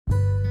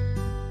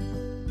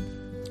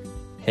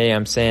Hey,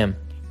 I'm Sam.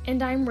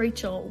 And I'm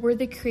Rachel. We're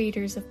the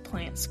creators of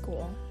Plant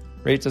School.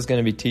 Rachel's going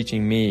to be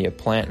teaching me, a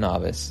plant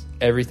novice,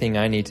 everything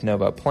I need to know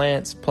about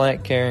plants,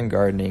 plant care, and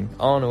gardening,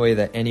 all in a way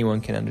that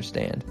anyone can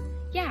understand.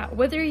 Yeah,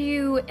 whether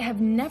you have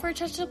never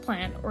touched a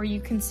plant or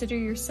you consider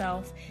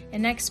yourself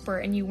an expert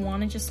and you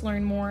want to just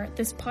learn more,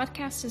 this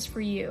podcast is for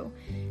you.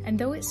 And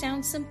though it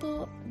sounds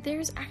simple,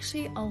 there's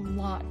actually a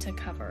lot to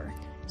cover.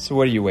 So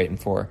what are you waiting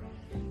for?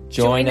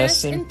 Join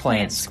us in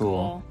Plant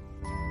School.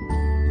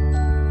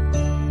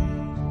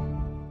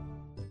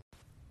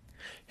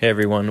 Hey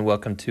everyone,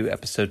 welcome to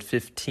episode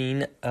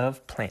 15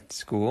 of Plant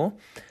School.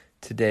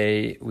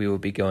 Today we will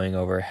be going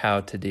over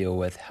how to deal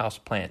with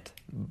houseplant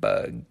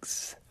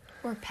bugs.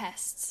 Or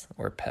pests.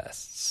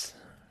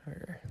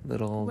 Or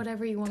little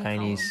whatever you want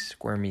tiny to call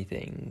squirmy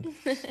things.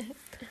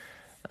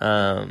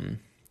 So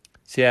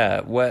yeah,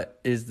 what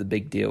is the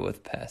big deal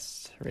with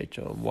pests,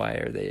 Rachel? Why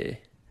are they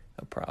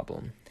a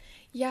problem?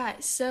 Yeah,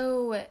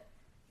 so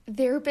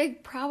they're a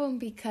big problem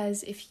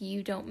because if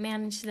you don't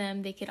manage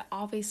them, they could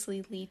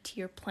obviously lead to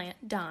your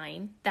plant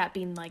dying, that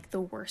being like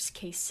the worst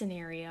case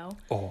scenario.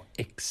 Or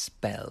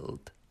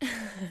expelled.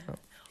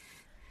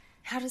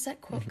 How does that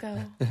quote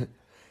go?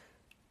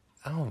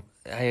 Oh,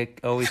 I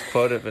always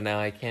quote it, but now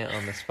I can't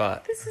on the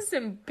spot. This is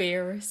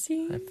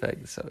embarrassing. I feel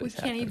like this always We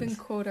can't happens. even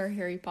quote our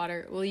Harry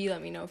Potter. Will you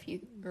let me know if you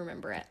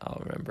remember it?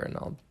 I'll remember and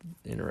I'll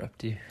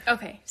interrupt you.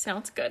 Okay,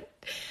 sounds good.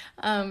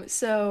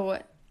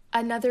 So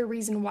another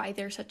reason why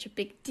they're such a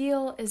big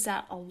deal is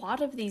that a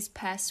lot of these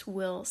pests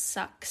will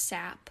suck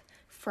sap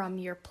from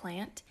your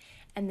plant,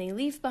 and they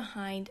leave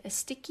behind a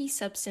sticky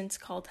substance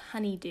called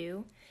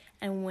honeydew.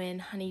 And when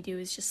honeydew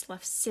is just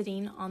left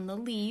sitting on the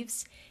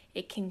leaves,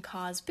 it can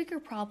cause bigger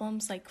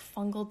problems like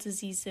fungal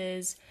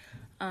diseases,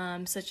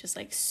 such as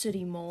like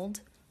sooty mold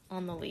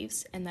on the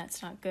leaves, and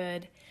that's not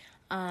good.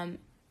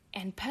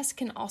 And pests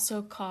can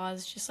also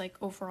cause just like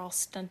overall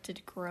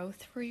stunted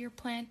growth for your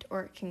plant,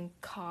 or it can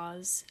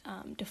cause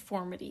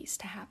deformities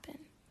to happen.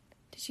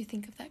 Did you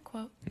think of that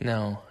quote?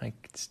 No, I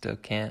still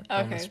can't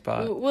on the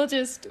spot. We'll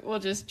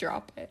just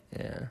drop it.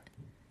 Yeah.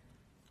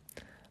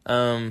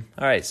 All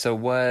right. So,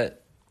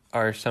 what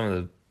are some of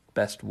the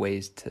best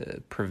ways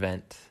to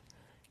prevent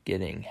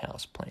getting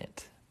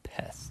houseplant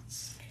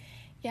pests?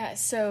 Yeah.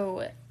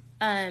 So,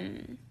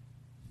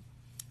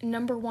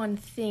 number one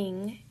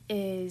thing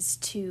is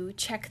to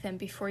check them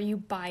before you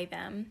buy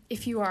them.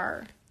 If you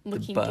are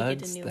looking to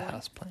get a new the one.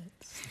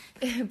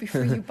 houseplants.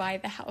 Before you buy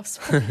the house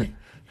plant.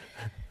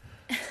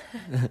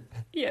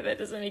 Yeah, that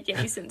doesn't make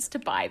any sense to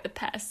buy the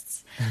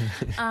pests.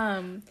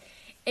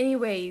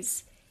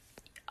 Anyways,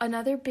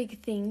 another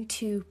big thing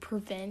to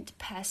prevent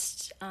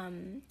pests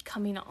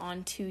coming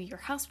onto your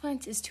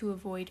houseplants is to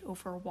avoid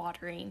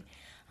overwatering.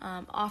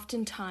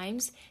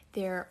 Oftentimes,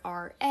 there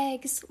are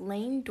eggs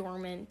laying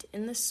dormant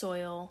in the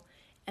soil,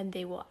 and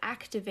they will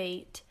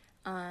activate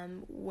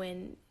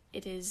when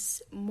it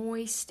is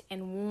moist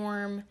and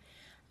warm.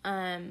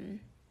 A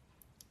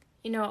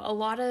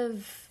lot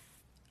of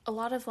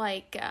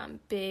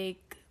big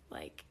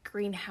like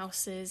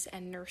greenhouses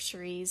and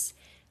nurseries,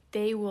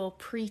 they will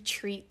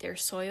pre-treat their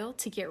soil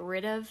to get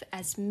rid of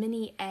as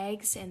many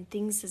eggs and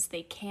things as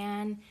they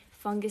can,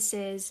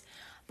 funguses.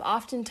 But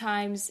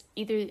oftentimes,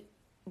 either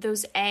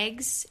those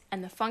eggs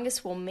and the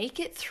fungus will make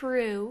it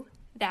through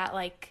that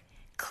like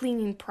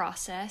cleaning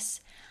process,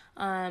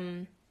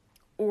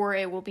 or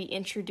it will be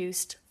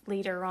introduced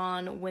later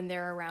on when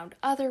they're around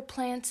other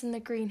plants in the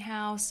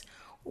greenhouse,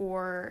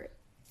 or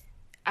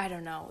I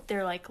don't know,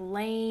 they're like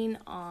laying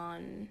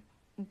on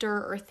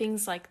dirt or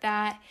things like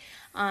that.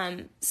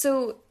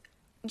 So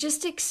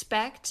just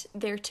expect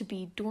there to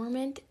be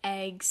dormant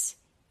eggs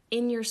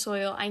in your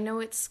soil. I know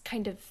it's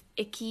kind of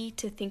icky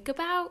to think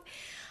about,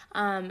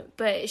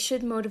 but it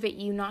should motivate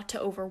you not to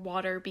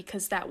overwater,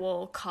 because that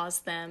will cause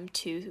them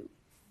to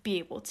be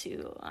able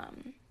to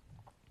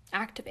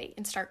activate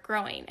and start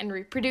growing and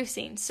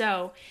reproducing.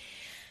 So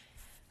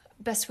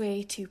best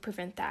way to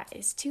prevent that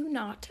is to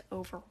not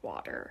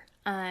overwater.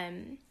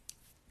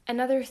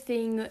 Another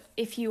thing,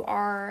 if you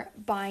are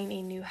buying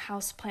a new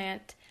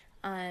houseplant,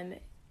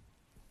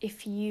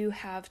 if you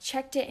have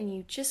checked it and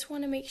you just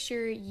want to make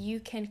sure you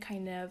can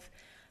kind of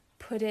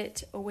put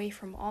it away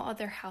from all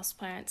other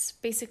houseplants,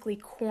 basically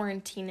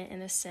quarantine it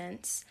in a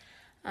sense.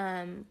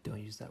 Don't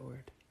use that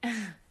word.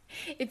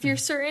 If you're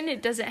certain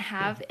it doesn't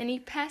have any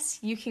pests,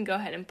 you can go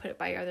ahead and put it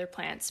by your other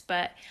plants.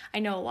 But I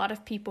know a lot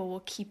of people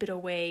will keep it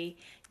away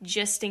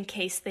just in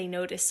case they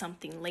notice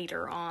something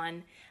later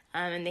on,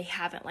 and they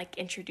haven't like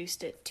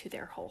introduced it to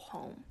their whole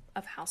home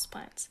of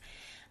houseplants.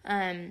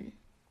 And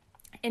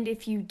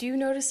if you do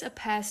notice a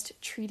pest,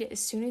 treat it as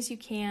soon as you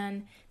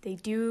can. They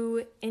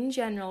do, in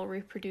general,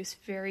 reproduce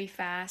very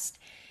fast,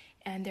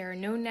 and there are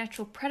no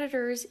natural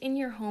predators in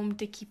your home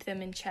to keep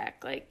them in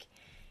check. Like,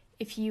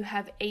 if you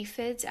have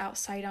aphids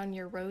outside on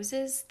your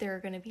roses, there are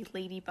going to be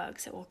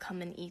ladybugs that will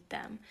come and eat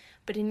them.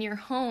 But in your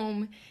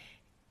home,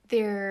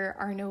 there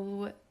are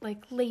no,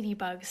 like,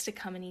 ladybugs to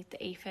come and eat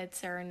the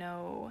aphids. There are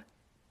no,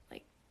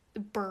 like,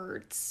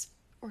 birds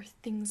or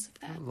things of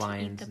that to eat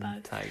Lions the and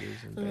bugs. tigers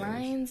and bears.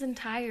 Lions and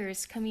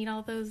tigers come eat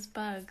all those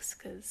bugs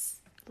because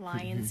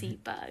lions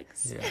eat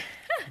bugs. Yeah,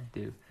 I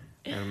do.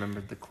 I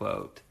remembered the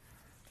quote.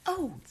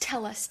 Oh,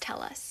 tell us.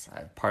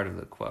 Part of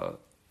the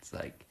quote. It's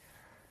like,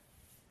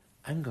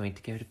 I'm going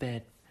to go to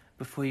bed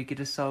before you get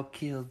us all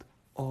killed,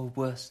 or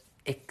worse,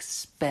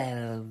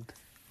 expelled.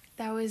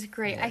 That was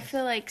great. Yeah. I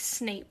feel like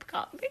Snape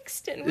got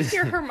mixed in with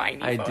your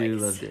Hermione I voice. do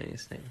love doing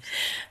his names.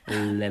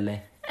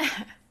 Lily.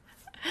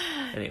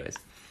 Anyways,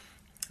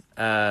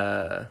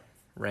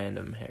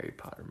 random Harry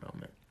Potter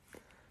moment.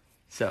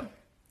 So,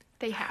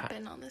 They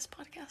happen on this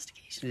podcast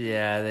occasionally.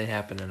 yeah, they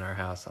happen in our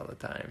house all the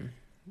time.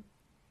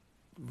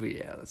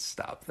 Let's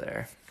stop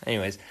there.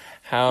 Anyways,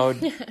 how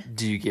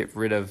do you get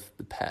rid of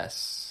the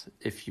pests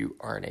if you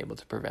aren't able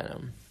to prevent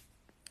them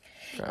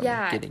from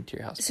getting to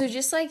your house? So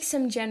just like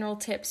some general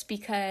tips,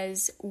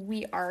 because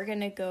we are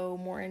going to go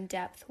more in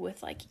depth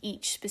with like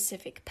each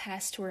specific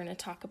pest. We're going to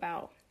talk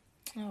about,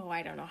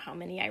 I don't know how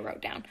many I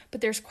wrote down,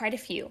 but there's quite a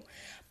few.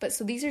 But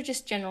so these are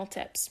just general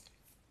tips.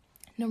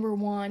 Number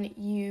one,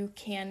 you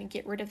can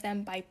get rid of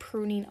them by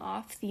pruning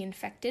off the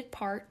infected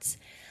parts.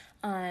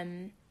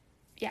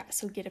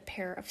 So get a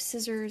pair of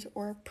scissors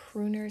or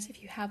pruners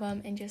if you have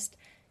them and just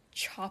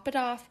chop it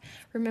off.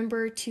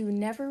 Remember to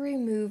never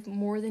remove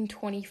more than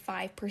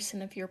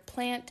 25% of your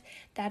plant.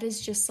 That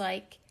is just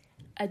like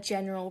a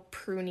general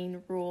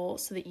pruning rule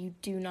so that you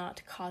do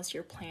not cause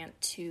your plant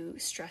to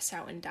stress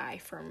out and die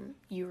from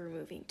you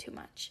removing too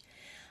much.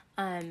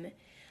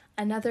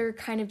 Another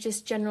kind of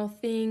just general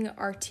thing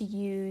are to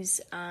use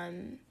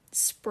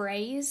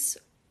sprays,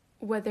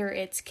 whether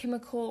it's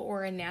chemical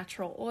or a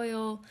natural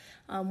oil.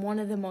 One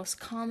of the most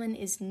common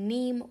is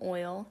neem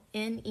oil,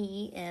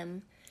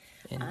 N-E-E-M.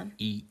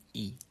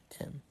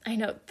 N-E-E-M. I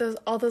know,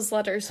 all those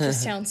letters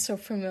just sound so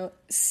familiar.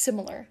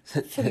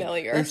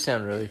 They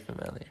sound really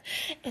familiar.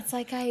 It's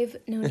like I've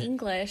known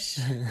English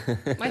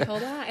my whole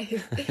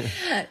life.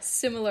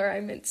 Similar,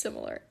 I meant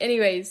similar.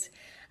 Anyways,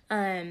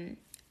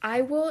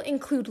 I will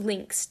include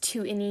links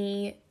to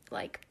any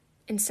like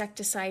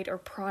insecticide or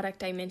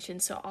product I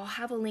mentioned. So I'll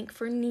have a link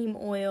for neem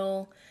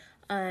oil,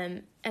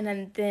 and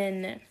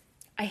then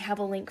I have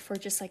a link for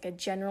just like a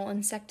general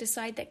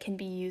insecticide that can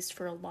be used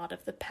for a lot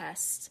of the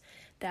pests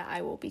that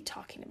I will be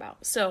talking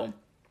about. So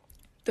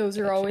those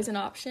are always an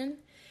option.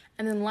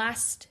 And then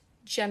last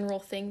general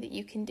thing that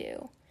you can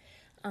do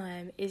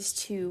is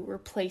to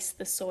replace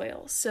the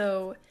soil.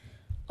 So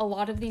a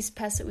lot of these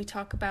pests that we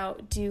talk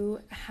about do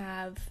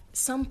have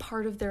some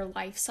part of their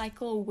life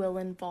cycle will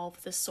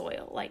involve the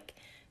soil. Like,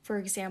 for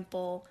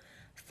example,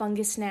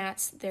 fungus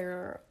gnats,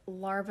 their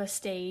larva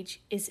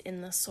stage is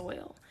in the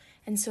soil.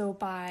 And so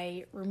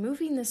by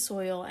removing the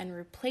soil and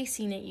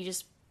replacing it, you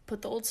just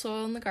put the old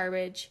soil in the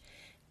garbage,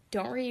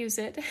 don't reuse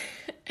it,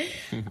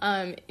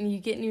 and you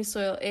get new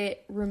soil.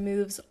 It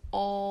removes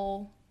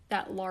all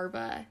that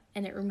larva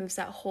and it removes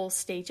that whole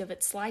stage of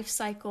its life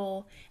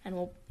cycle and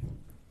will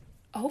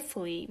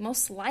hopefully,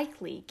 most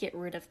likely, get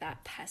rid of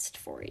that pest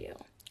for you.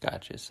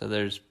 Gotcha. So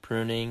there's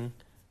pruning,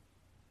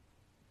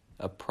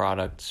 a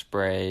product,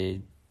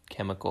 spray,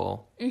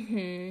 chemical,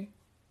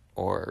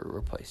 or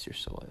replace your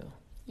soil.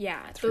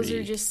 Yeah, those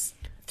are just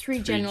three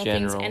general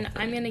things, and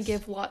I'm going to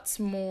give lots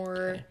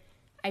more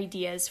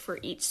ideas for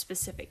each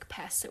specific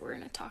pest that we're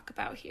going to talk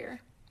about here.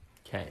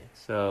 Okay,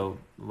 so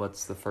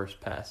what's the first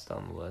pest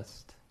on the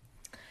list?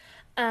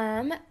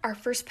 Our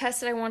first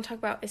pest that I want to talk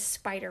about is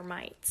spider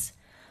mites.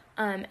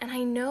 And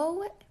I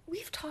know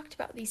we've talked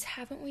about these,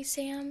 haven't we,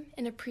 Sam,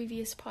 in a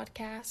previous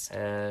podcast?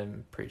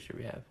 I'm pretty sure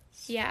we have.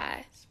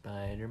 Yeah.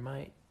 Spider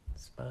mite,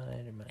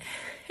 spider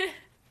mite.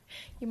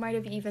 You might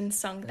have even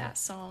sung that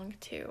song,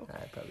 too.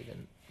 I probably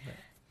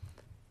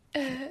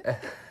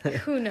didn't.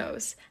 Who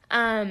knows?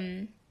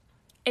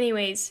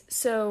 Anyways,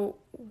 so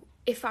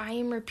if I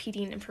am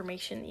repeating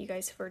information that you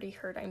guys have already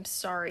heard, I'm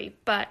sorry,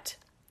 but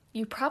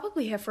you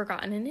probably have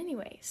forgotten it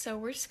anyway. So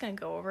we're just going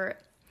to go over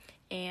it,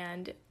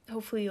 and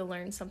hopefully you'll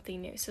learn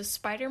something new. So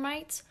spider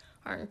mites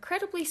are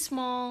incredibly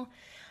small.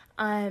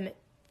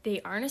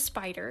 They aren't a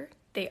spider.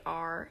 They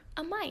are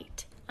a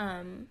mite,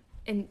 and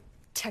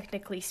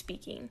technically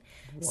speaking.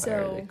 Why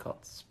are they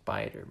called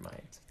spider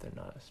mites if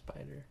they're not a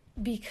spider?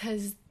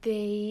 Because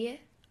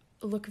they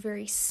look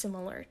very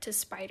similar to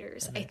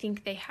spiders. I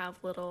think they have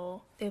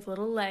little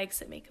legs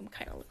that make them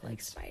kind of look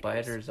like spiders.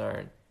 Spiders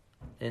aren't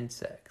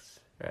insects,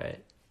 right?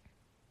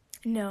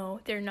 No,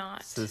 they're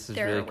not. So this is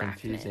they're really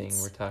arachnids. confusing.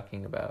 We're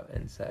talking about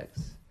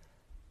insects,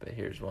 but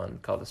here's one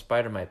called a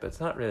spider mite, but it's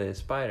not really a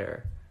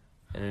spider,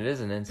 and it is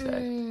an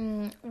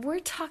insect. We're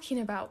talking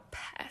about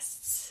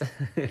pests,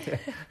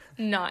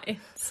 not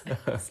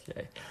insects.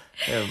 Okay,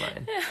 never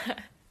mind.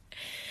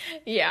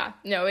 Yeah,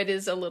 no, it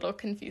is a little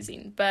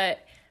confusing,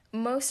 but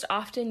most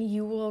often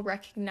you will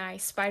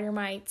recognize spider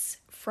mites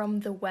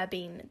from the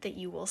webbing that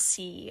you will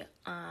see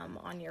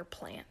on your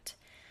plant.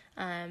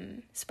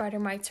 Spider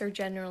mites are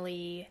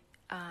generally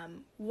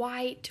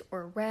white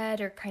or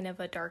red or kind of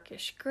a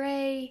darkish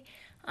gray.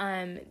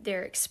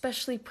 They're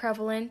especially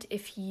prevalent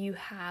if you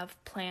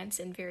have plants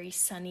in very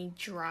sunny,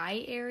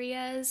 dry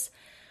areas.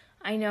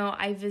 I know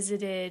I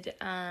visited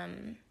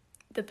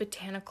the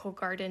botanical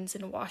gardens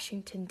in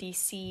Washington,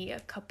 D.C. a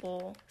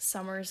couple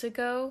summers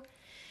ago.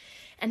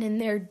 And in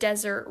their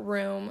desert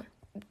room,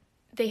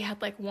 they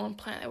had like one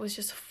plant that was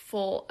just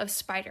full of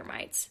spider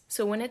mites.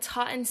 So when it's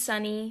hot and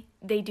sunny,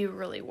 they do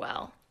really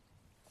well.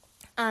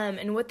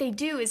 And what they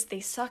do is they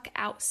suck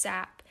out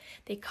sap.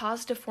 They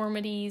cause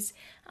deformities.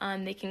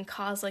 They can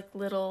cause like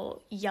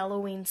little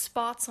yellowing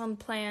spots on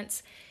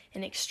plants.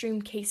 In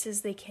extreme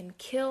cases, they can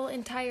kill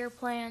entire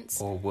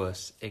plants. Or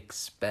worse,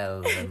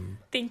 expel them.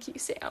 Thank you,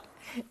 Sam.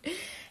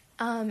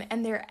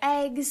 And their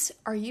eggs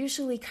are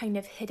usually kind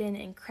of hidden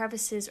in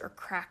crevices or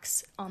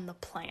cracks on the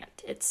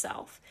plant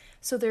itself.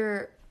 So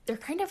they're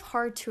kind of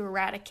hard to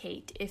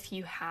eradicate if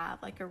you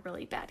have like a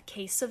really bad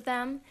case of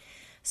them.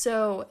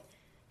 So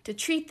to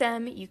treat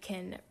them, you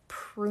can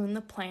prune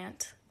the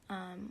plant.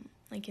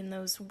 Like in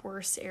those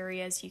worse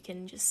areas, you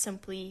can just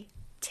simply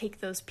take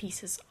those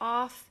pieces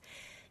off.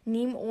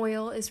 Neem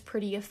oil is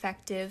pretty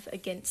effective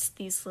against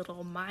these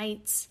little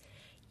mites.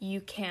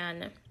 You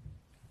can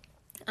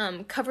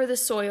cover the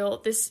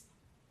soil.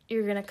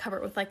 You're going to cover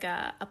it with like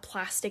a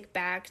plastic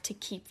bag to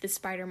keep the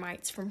spider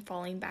mites from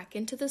falling back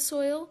into the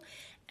soil.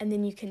 And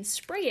then you can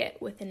spray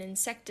it with an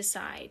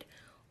insecticide.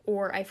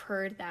 Or I've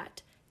heard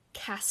that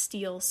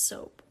Castile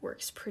soap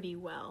works pretty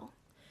well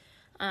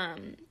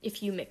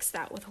if you mix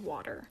that with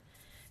water.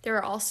 There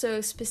are also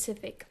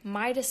specific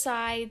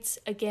miticides.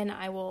 Again,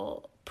 I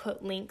will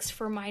put links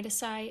for a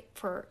miticide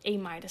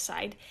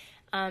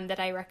that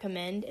I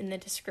recommend in the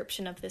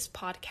description of this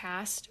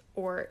podcast,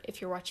 or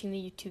if you're watching the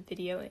YouTube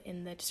video,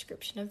 in the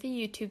description of the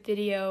YouTube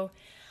video.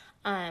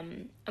 A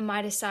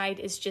miticide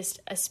is just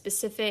a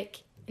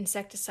specific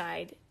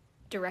insecticide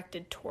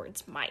directed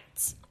towards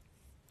mites.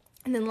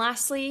 And then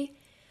lastly,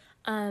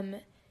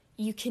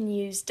 you can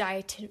use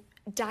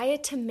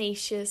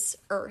diatomaceous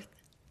earth.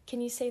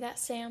 Can you say that,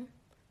 Sam?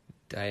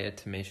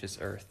 Diatomaceous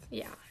earth.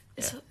 Yeah.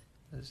 That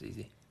was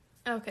easy.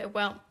 Okay,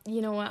 well,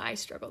 you know what? I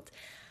struggled.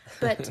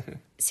 But,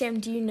 Sam,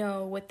 do you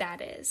know what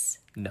that is?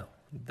 No,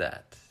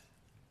 that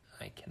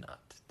I cannot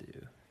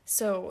do.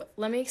 So,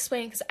 let me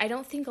explain, because I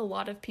don't think a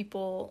lot of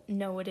people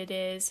know what it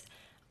is.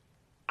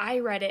 I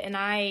read it, and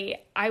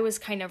I was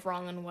kind of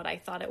wrong on what I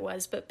thought it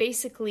was. But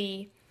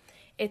basically,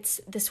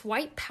 it's this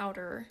white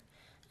powder.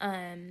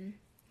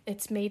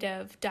 It's made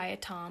of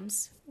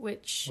diatoms,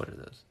 which... What are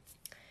those?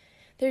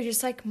 They're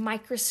just like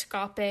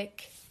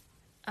microscopic,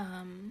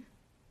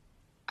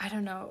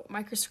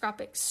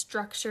 microscopic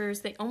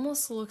structures. They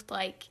almost looked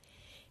like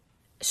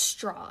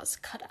straws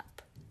cut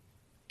up.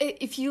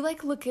 If you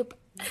like look up,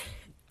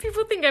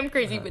 people think I'm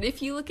crazy, but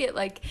if you look at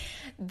like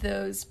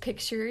those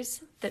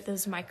pictures that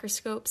those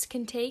microscopes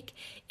can take,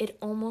 it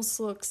almost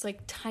looks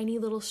like tiny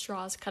little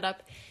straws cut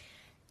up.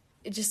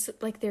 It just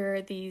like there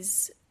are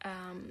these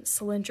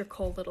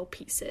cylindrical little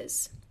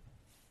pieces.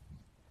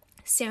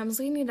 Sam's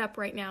leaning it up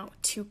right now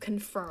to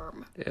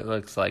confirm. It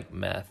looks like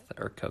meth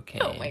or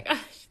cocaine. Oh my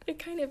gosh, it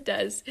kind of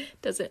does,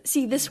 doesn't?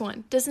 See this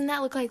one? Doesn't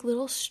that look like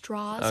little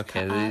straws?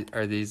 Okay,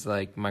 are these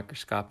like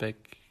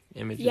microscopic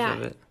images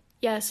of it?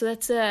 Yeah. So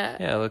that's a.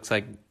 Yeah, it looks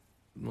like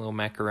little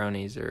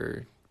macaronis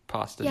or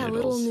pasta noodles. Yeah,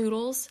 little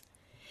noodles.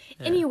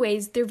 Yeah.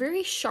 Anyways, they're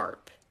very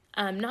sharp.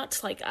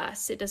 Not like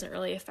us. It doesn't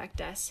really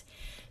affect us.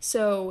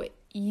 So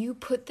you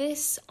put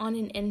this on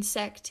an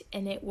insect,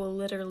 and it will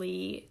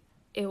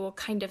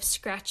kind of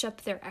scratch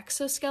up their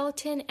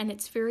exoskeleton, and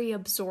it's very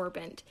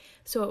absorbent.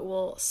 So it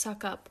will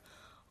suck up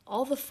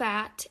all the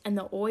fat and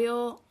the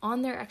oil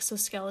on their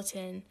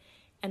exoskeleton,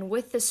 and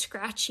with the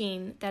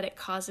scratching that it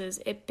causes,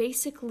 it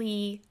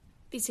basically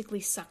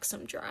sucks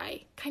them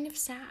dry. Kind of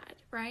sad,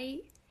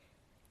 right?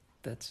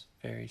 That's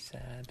very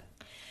sad.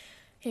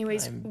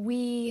 Anyways,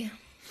 Are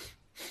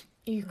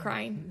you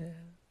crying?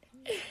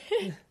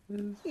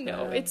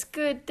 No, it's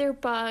good. They're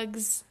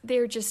bugs.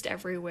 They're just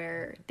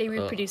everywhere. They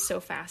reproduce so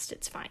fast,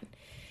 it's fine.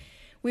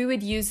 We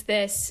would use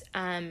this.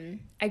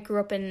 I grew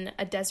up in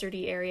a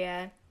deserty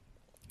area,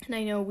 and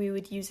I know we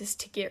would use this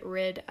to get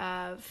rid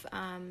of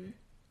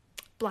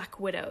black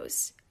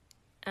widows,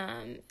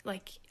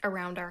 like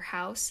around our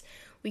house.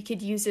 We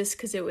could use this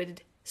because it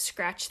would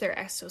scratch their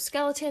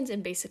exoskeletons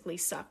and basically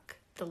suck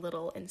the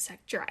little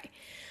insect dry.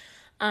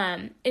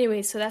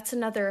 Anyway, so that's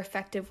another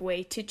effective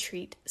way to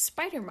treat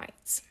spider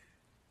mites.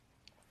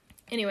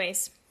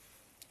 Anyways,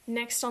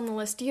 next on the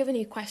list, do you have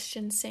any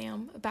questions,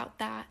 Sam, about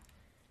that?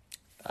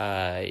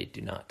 I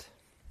do not.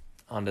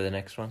 On to the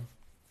next one.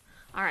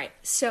 All right,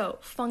 so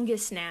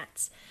fungus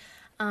gnats.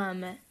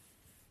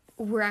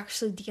 We're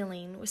actually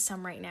dealing with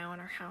some right now in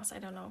our house. I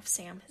don't know if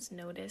Sam has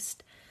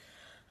noticed.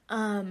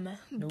 Nope.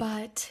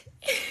 But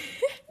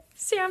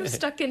Sam's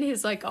stuck in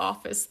his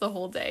office the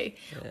whole day,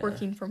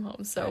 working from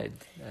home. So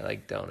I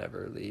don't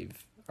ever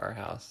leave our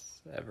house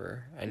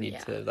ever. I need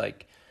to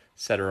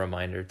set a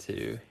reminder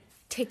to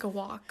take a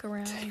walk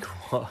around.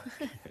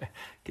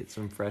 Get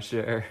some fresh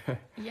air.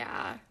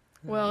 Yeah.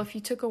 Well, if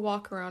you took a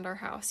walk around our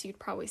house, you'd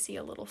probably see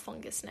a little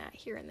fungus gnat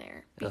here and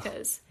there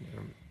because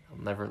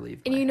I'll never leave.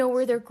 And you know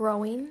where they're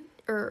growing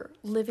or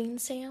living,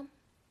 Sam?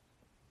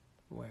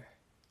 Where?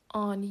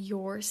 On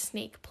your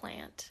snake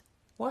plant.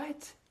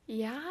 What?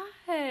 Yeah.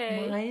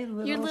 My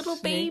Your little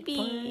snake baby.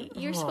 plant?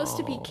 You're supposed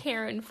to be Oh.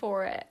 caring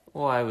for it.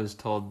 Well, I was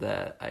told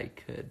that I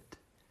could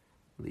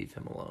leave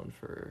him alone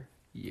for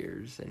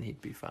years and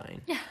he'd be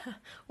fine.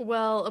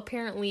 Well,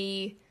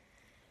 apparently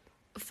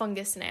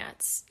fungus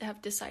gnats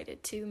have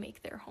decided to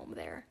make their home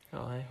there.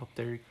 Well, I hope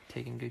they're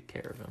taking good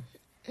care of him.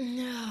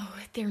 No,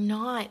 they're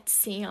not,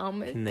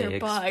 Sam. Can They're they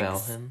bugs. expel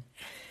him?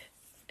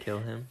 Kill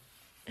him?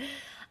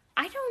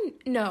 I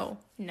don't know.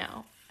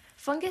 No.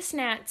 Fungus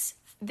gnats,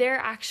 they're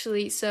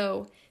actually,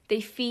 so they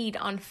feed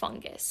on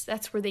fungus.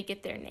 That's where they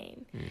get their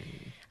name.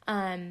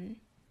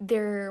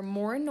 They're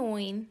more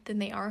annoying than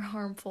they are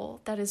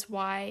harmful. That is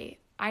why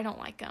I don't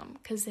like them,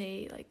 because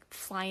they like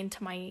fly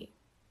into my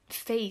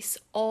face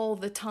all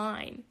the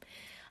time.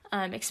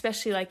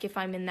 Especially like if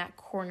I'm in that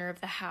corner of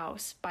the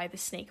house by the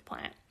snake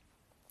plant.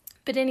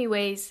 But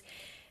anyways,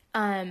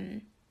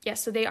 yeah,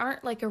 so they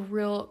aren't like a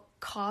real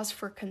cause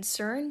for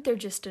concern. They're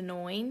just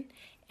annoying.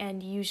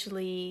 And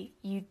usually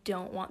you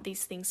don't want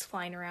these things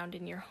flying around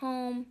in your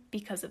home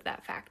because of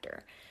that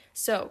factor.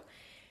 So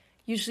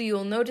usually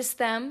you'll notice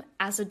them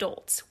as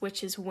adults,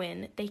 which is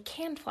when they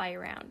can fly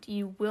around.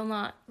 You will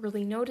not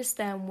really notice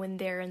them when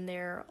they're in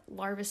their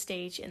larva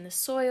stage in the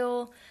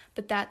soil,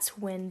 but that's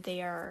when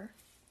they are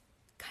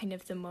kind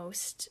of the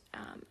most,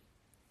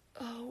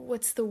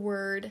 what's the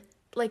word?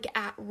 Like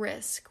at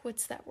risk.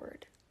 What's that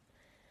word?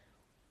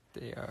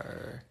 They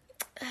are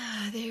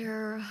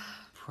They're...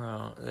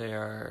 they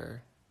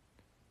are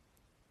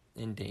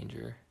in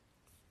danger.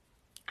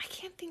 I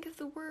can't think of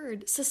the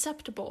word.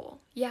 Susceptible.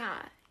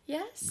 Yeah.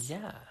 Yes?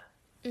 Yeah.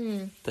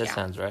 Yeah.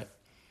 Sounds right.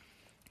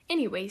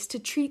 Anyways, to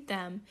treat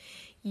them,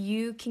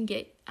 you can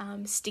get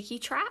sticky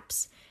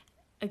traps.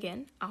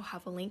 Again, I'll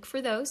have a link for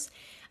those.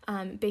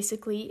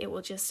 Basically, it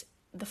will just,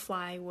 the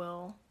fly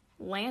will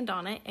land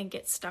on it and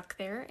get stuck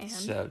there and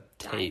So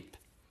tape. die.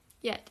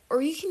 Yeah,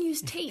 or you can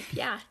use tape,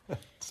 yeah.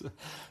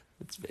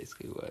 That's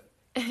basically what.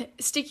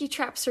 Sticky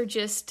traps are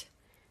just,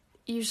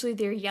 usually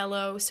they're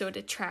yellow, so it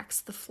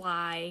attracts the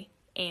fly,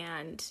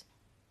 and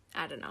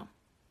I don't know.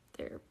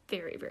 They're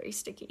very, very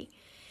sticky.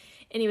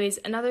 Anyways,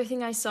 another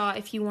thing I saw,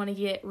 if you want to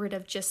get rid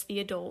of just the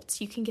adults,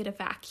 you can get a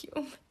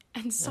vacuum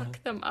and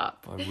suck them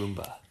up. Or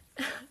Roomba.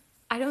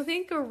 I don't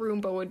think a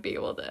Roomba would be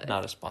able to.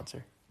 Not a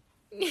sponsor.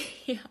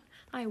 Yeah,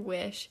 I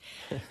wish.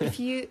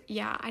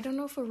 I don't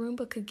know if a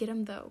Roomba could get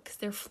them, though, because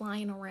they're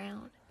flying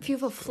around. If you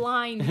have a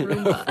flying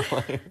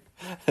Roomba,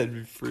 That'd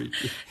be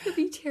freaky. it'd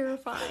be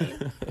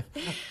terrifying.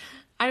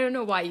 I don't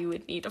know why you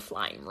would need a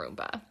flying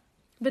Roomba.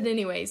 But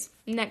anyways,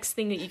 next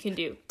thing that you can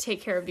do,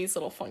 take care of these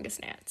little fungus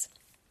gnats.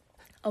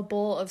 A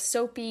bowl of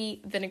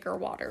soapy vinegar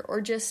water,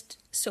 or just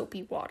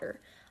soapy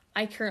water.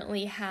 I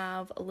currently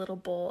have a little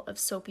bowl of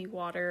soapy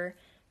water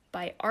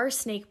by our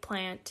snake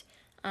plant.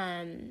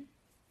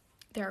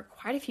 There are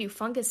quite a few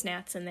fungus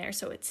gnats in there,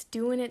 so it's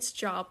doing its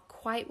job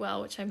quite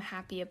well, which I'm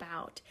happy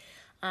about.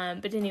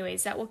 But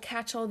anyways, that will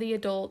catch all the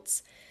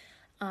adults.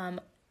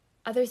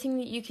 Other thing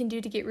that you can do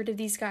to get rid of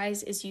these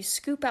guys is you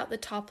scoop out the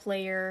top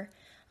layer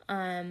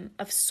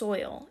of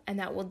soil, and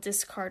that will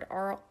discard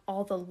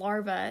all the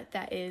larvae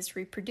that is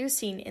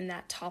reproducing in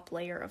that top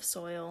layer of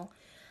soil.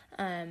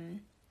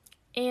 And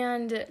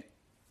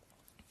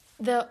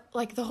the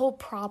whole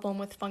problem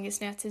with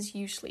fungus gnats is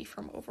usually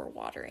from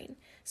overwatering.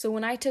 So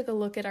when I took a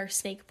look at our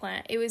snake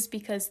plant, it was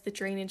because the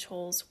drainage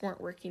holes weren't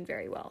working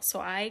very well. So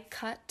I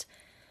cut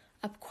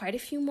up quite a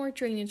few more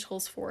drainage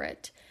holes for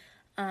it.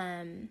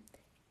 And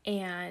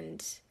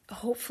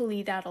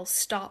hopefully that'll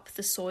stop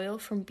the soil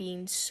from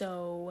being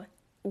so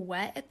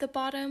wet at the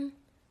bottom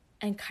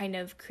and kind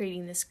of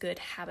creating this good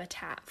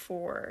habitat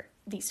for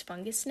these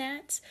fungus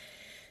gnats.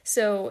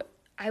 So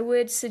I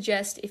would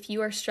suggest, if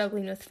you are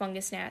struggling with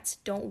fungus gnats,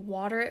 don't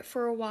water it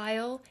for a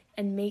while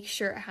and make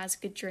sure it has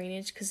good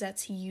drainage, because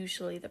that's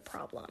usually the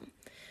problem.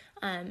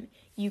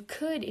 You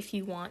could, if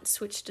you want,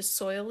 switch to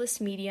soilless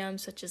medium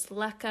such as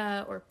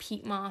leca or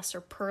peat moss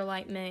or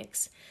perlite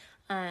mix.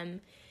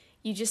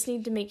 You just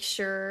need to make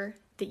sure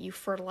that you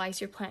fertilize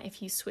your plant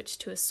if you switch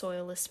to a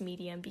soilless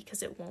medium,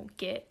 because it won't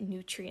get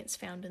nutrients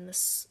found in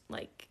this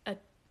like a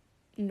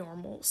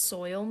normal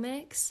soil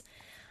mix.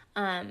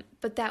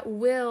 But that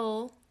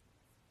will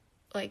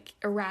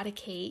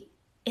eradicate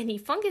any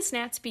fungus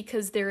gnats,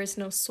 because there is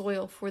no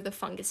soil for the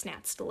fungus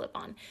gnats to live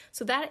on.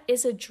 So that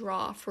is a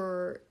draw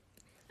for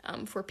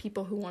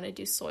people who want to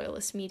do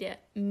soilless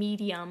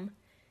medium.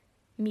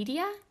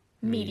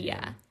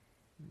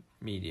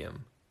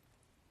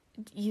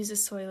 Use a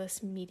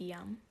soilless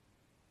medium.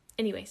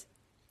 Anyways,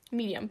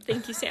 medium.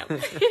 Thank you, Sam.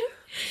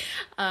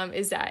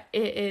 Is that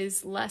it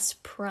is less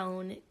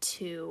prone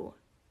to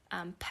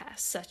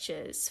pests such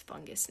as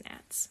fungus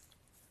gnats.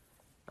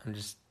 I'm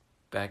just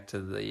back to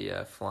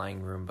the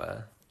flying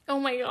Roomba. Oh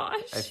my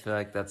gosh. I feel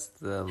like that's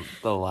the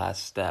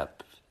last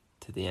step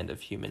to the end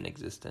of human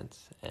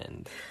existence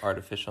and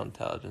artificial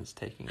intelligence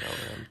taking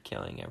over and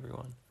killing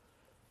everyone.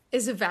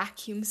 Is a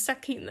vacuum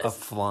sucking this? A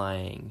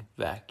flying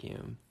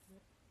vacuum.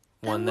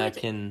 One that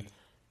can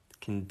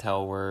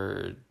tell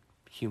where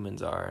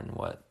humans are and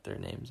what their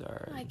names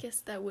are. I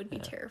guess that would be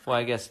terrifying. Well,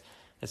 I guess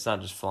it's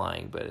not just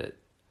flying, but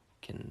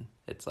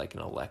it's like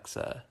an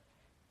Alexa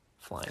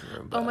flying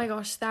Roomba. Oh my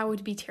gosh, that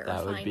would be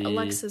terrifying. be-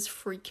 Alexas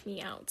freak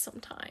me out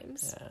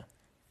sometimes. Yeah,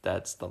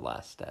 that's the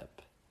last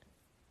step.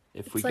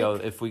 If It's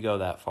we go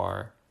that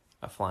far,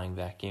 a flying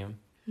vacuum.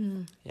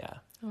 Yeah,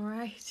 All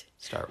right.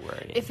 start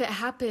worrying. If it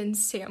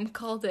happens, Sam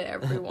called it,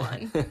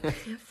 everyone.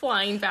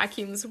 Flying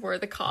vacuums were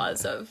the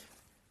cause of...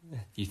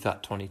 You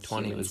thought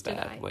 2020 Humans was bad.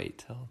 die.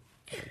 Wait till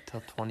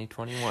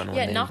 2021 when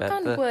Yeah, they knock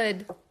invent on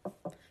wood,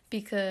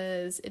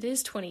 because it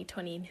is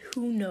 2020, and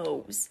who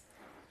knows?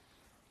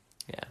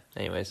 Yeah.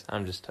 Anyways,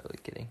 I'm just totally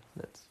kidding.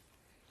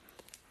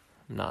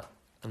 I'm not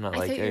I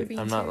thought you were being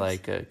I'm not serious.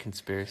 like a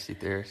conspiracy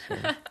theorist.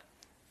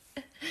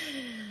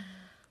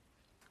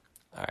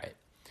 All right.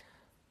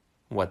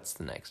 What's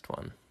the next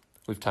one?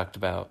 We've talked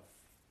about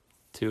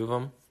 2 of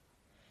them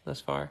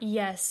thus far.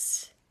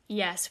 Yes,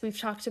 we've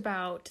talked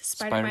about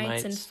spider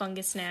mites and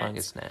fungus gnats.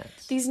 Fungus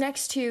gnats. These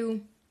next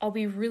 2, I'll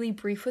be really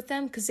brief with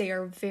them because they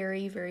are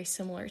very, very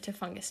similar to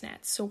fungus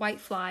gnats. So white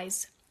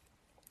flies,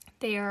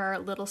 they are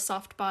little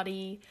soft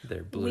body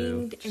They're blue.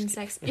 winged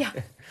insects. Yeah,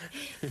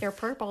 they're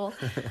purple.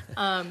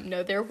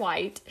 No, they're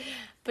white.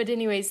 But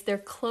anyways, they're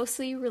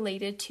closely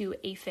related to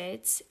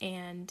aphids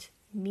and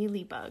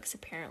mealybugs,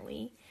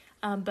 apparently.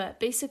 But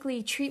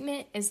basically,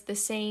 treatment is the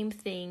same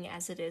thing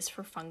as it is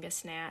for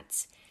fungus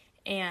gnats.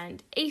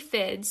 And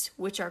aphids,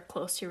 which are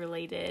closely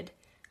related,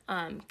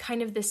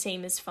 kind of the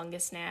same as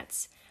fungus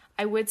gnats.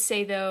 I would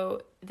say,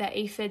 though, that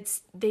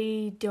aphids,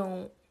 they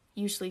don't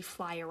usually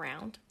fly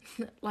around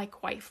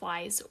like white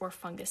flies or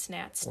fungus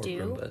gnats Or do.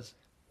 Roombas.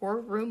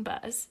 Or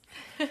Roombas.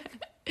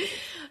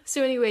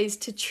 So anyways,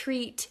 to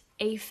treat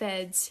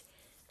aphids,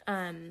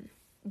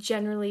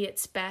 generally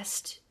it's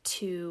best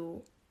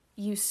to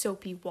use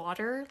soapy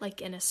water,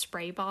 like in a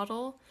spray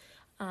bottle.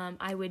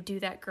 I would do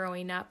that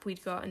growing up.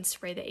 We'd go out and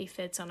spray the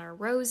aphids on our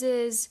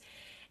roses.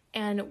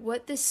 And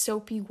what this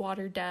soapy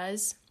water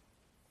does,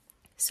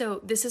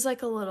 so this is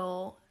like a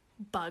little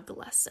bug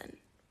lesson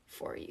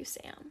for you,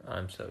 Sam.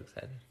 I'm so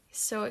excited.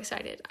 So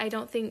excited. I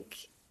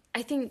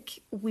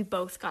think we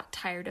both got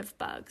tired of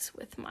bugs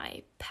with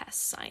my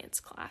pest science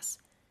class.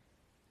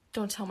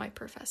 Don't tell my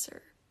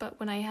professor, but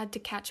when I had to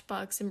catch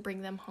bugs and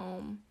bring them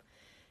home,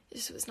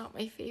 this was not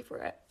my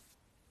favorite.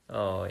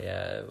 Oh,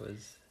 yeah, it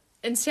was.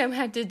 And Sam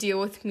had to deal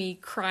with me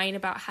crying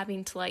about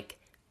having to like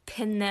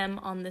pin them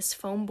on this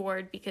foam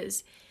board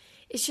because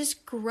it's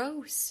just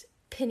gross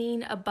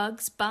pinning a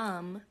bug's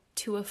bum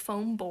to a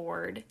foam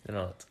board.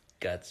 Its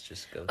guts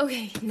just go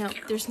Okay, no,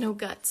 there's no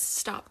guts.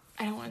 Stop.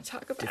 I don't want to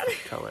talk about it.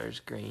 different colors,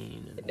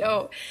 green. And,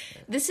 No,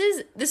 this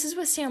is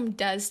what Sam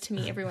does to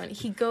me, everyone.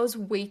 He goes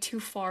way too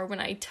far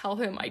when I tell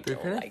him I They're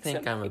don't gonna like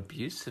think him. I'm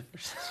abusive or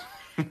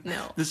something.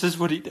 No, This is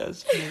what he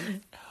does to me.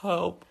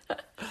 Help.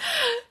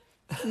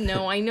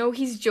 no, I know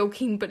he's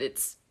joking, but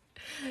it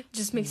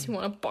just makes me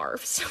want to barf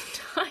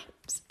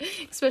sometimes,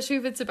 especially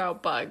if it's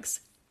about bugs.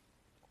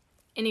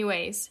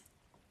 Anyways,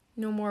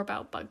 no more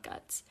about bug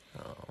guts.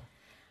 Oh.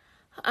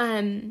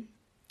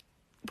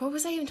 What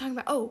was I even talking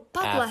about? Oh,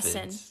 bug Aphids.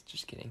 lesson.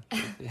 Just kidding.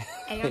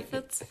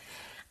 Aphids.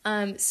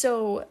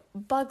 So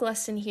bug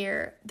lesson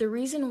here. The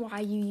reason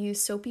why you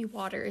use soapy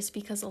water is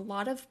because a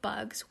lot of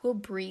bugs will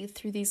breathe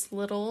through these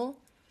little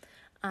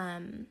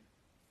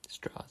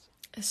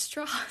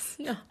Straws.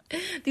 no,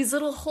 these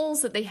little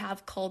holes that they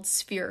have called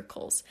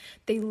sphericals.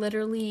 They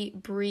literally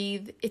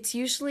breathe. It's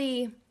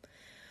usually,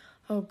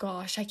 oh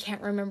gosh, I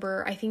can't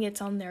remember. I think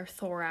it's on their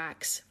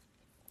thorax.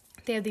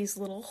 They have these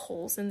little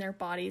holes in their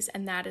bodies,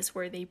 and that is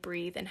where they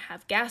breathe and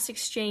have gas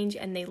exchange,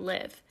 and they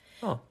live.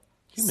 Oh,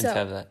 humans So-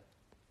 have that.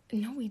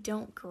 No, we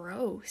don't.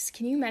 Gross.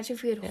 Can you imagine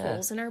if we had Yeah.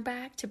 holes in our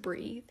back to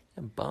breathe?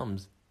 And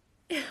bums.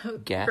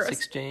 Gas Gross.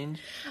 exchange.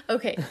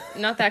 Okay,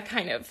 not that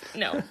kind of.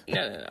 No.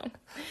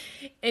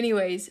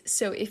 Anyways,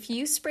 so if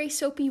you spray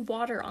soapy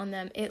water on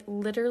them, it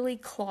literally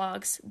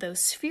clogs those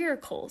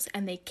sphericals,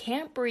 and they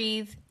can't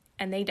breathe,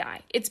 and they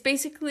die. It's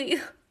basically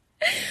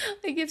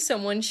like if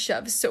someone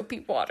shoves soapy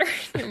water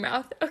in your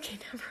mouth. Okay,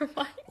 never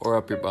mind. Or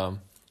up your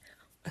bum.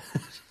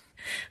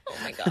 Oh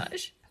my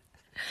gosh.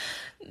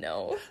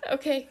 No.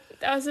 Okay,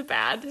 that was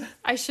bad.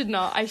 I should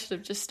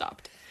have just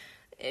stopped.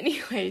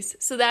 Anyways,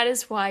 so that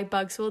is why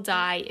bugs will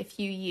die if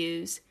you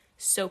use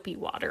soapy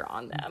water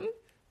on them.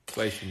 That's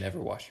why you should never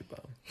wash your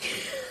bum.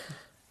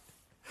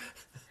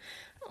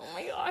 Oh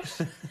my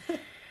gosh.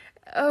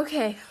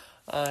 Okay,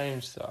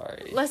 I'm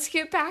sorry. let's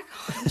get back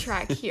on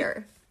track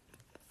here.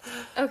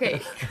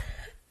 Okay,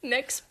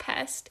 next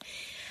pest,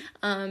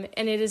 and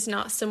it is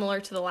not similar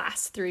to the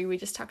last 3 we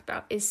just talked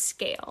about, is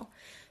scale.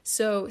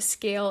 So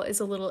scale is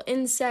a little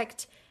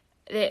insect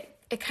that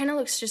it kind of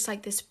looks just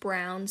like this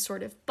brown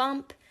sort of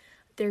bump.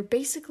 They're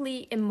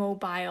basically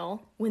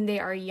immobile. When they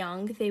are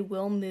young, they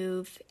will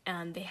move,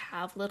 and they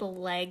have little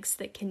legs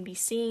that can be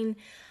seen,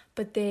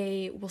 but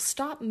they will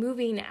stop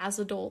moving as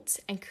adults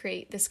and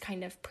create this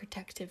kind of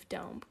protective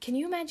dome. Can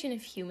you imagine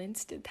if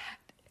humans did that?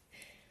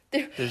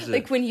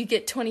 Like when you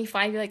get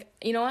 25, you're like,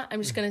 you know what? I'm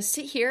just going to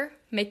sit here,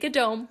 make a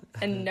dome,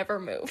 and never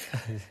move.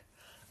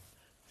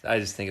 I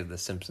just think of the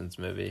Simpsons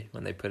movie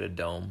when they put a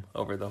dome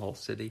over the whole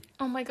city.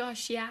 Oh my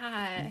gosh,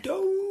 yeah.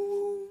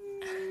 Dome.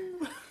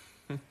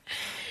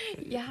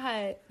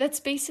 Yeah, that's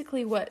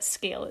basically what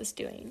Scale is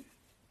doing.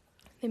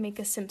 They make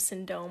a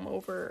Simpson dome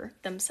over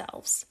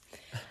themselves.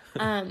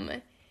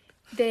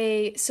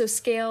 So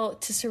Scale,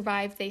 to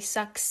survive, they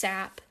suck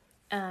sap.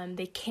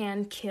 They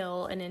can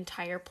kill an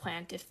entire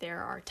plant if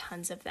there are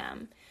tons of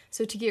them.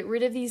 So to get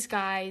rid of these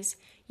guys,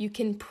 you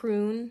can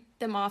prune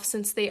them off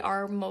since they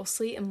are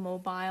mostly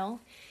immobile.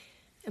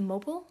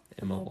 Immobile?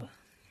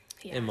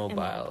 Yeah,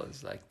 Immobile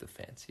is like the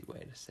fancy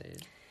way to say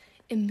it.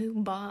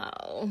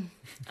 Immobile.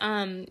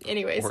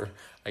 Anyways. Or,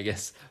 I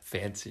guess,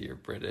 fancy or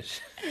British.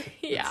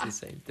 Yeah. It's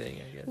the same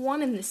thing, I guess.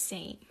 One and the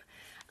same.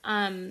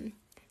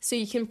 So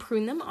you can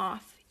prune them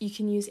off. You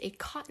can use a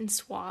cotton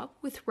swab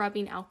with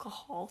rubbing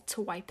alcohol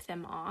to wipe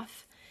them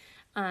off.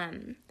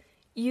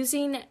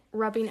 Using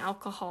rubbing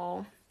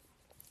alcohol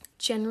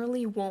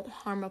generally won't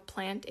harm a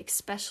plant,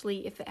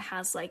 especially if it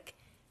has like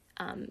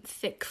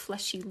thick,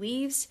 fleshy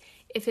leaves.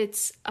 If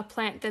it's a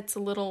plant that's a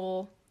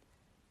little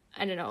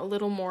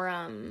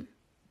more,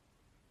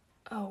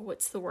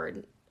 what's the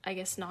word? I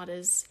guess not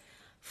as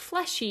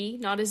fleshy,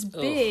 not as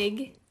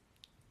big.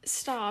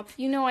 Stop.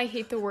 You know I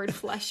hate the word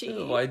fleshy.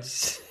 Why'd you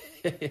say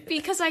it?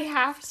 Because I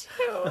have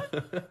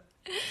to.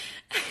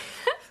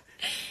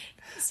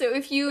 So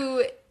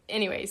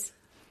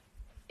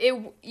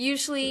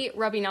usually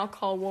rubbing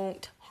alcohol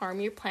won't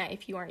harm your plant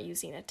if you aren't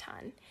using a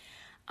ton.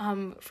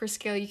 For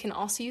Scale, you can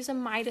also use a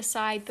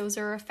miticide. Those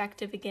are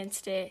effective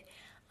against it.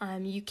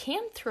 You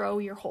can throw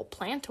your whole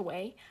plant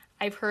away.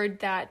 I've heard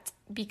that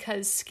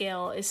because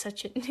Scale is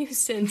such a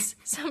nuisance,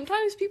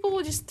 sometimes people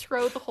will just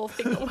throw the whole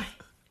thing away.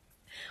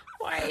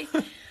 Why?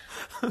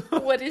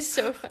 What is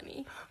so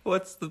funny?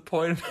 What's the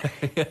point of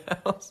having a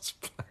house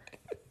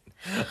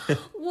plant?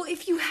 Well,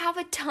 if you have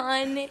a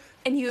ton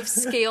and you have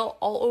Scale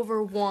all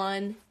over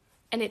one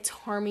and it's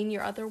harming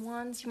your other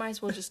ones, you might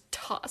as well just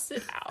toss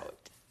it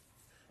out.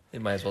 They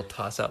might as well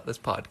toss out this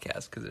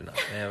podcast because they're not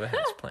going to have a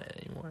house plant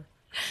anymore.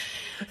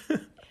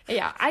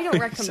 Yeah, I don't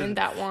recommend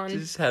that one.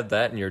 Just have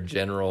that in your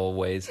general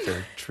ways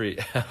to treat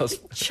house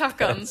plants. Chuck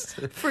them.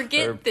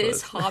 Forget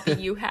this hobby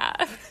you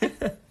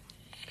have.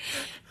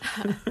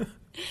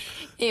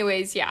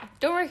 Anyways, yeah,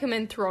 don't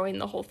recommend throwing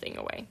the whole thing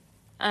away.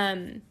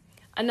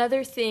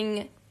 Another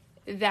thing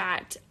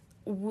that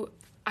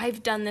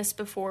I've done this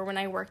before when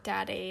I worked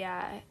at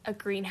a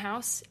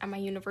greenhouse at my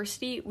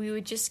university. We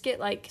would just get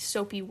like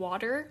soapy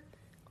water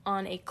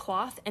on a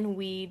cloth and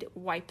we'd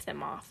wipe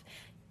them off.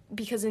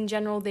 Because in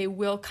general, they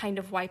will kind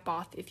of wipe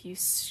off if you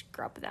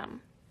scrub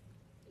them.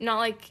 Not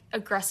like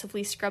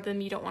aggressively scrub them,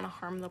 you don't want to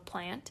harm the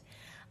plant,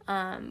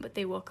 but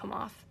they will come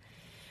off.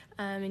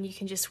 And you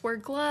can just wear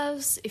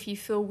gloves if you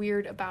feel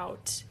weird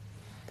about,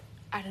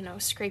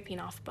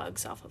 scraping off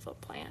bugs off of a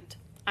plant.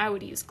 I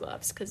would use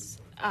gloves because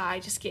I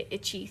just get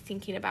itchy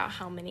thinking about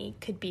how many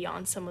could be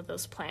on some of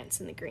those plants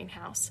in the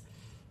greenhouse.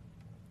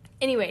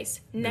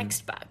 Anyways,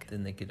 next bug.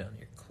 Then they get on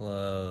your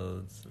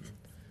clothes.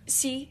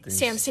 See,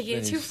 Sam's taking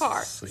it too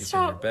far. Sleep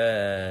Stop. in your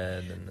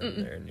bed, and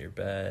then they're in your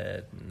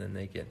bed, and then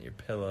they get in your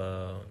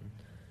pillow.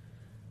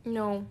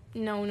 No.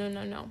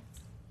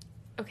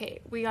 Okay,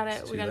 we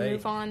gotta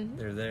move on.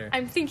 They're there.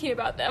 I'm thinking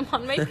about them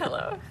on my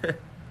pillow.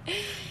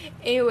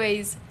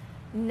 Anyways,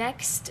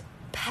 next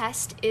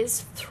pest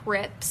is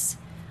thrips.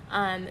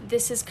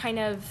 This is kind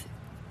of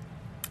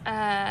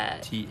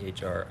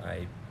THRIPS.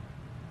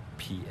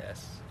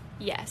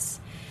 Yes.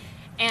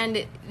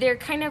 And they're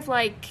kind of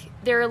like,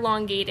 they're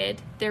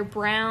elongated. They're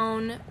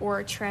brown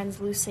or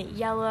translucent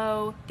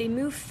yellow. They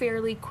move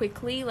fairly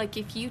quickly. Like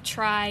if you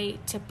try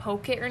to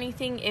poke it or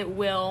anything, it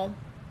will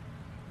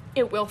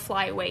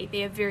fly away. They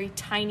have very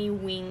tiny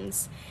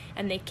wings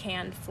and they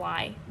can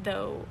fly,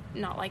 though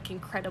not like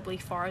incredibly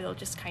far. They'll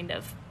just kind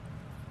of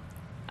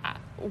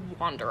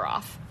wander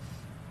off.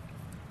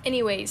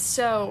 Anyways,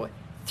 so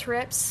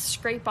thrips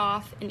scrape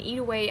off and eat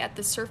away at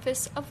the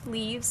surface of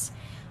leaves.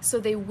 So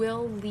they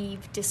will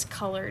leave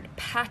discolored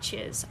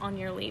patches on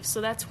your leaves. So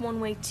that's one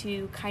way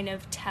to kind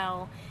of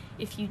tell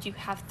if you do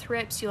have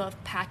thrips. You'll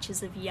have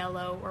patches of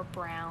yellow or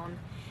brown.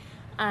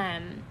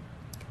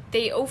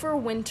 They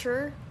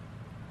overwinter,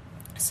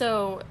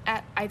 so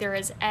either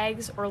as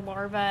eggs or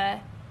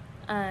larvae,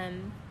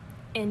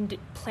 in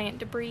plant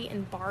debris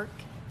and bark.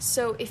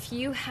 So if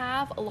you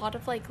have a lot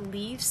of like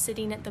leaves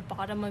sitting at the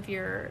bottom of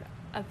your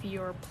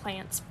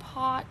plant's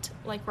pot,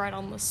 like right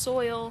on the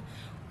soil,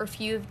 or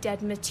if you have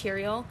dead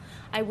material,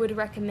 I would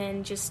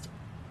recommend just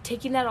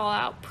taking that all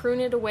out,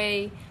 prune it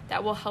away.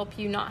 That will help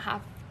you not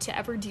have to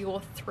ever deal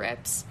with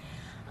thrips.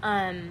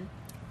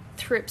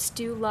 Thrips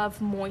do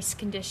love moist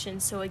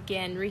conditions, so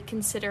again,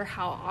 reconsider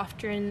how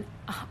often,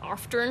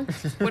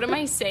 what am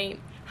I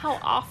saying? How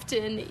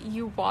often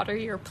you water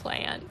your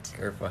plant.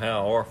 Careful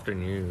how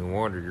often you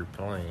water your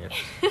plant.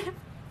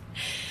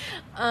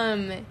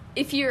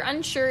 If you're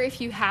unsure if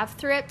you have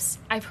thrips,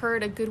 I've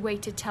heard a good way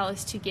to tell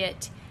is to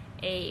get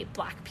a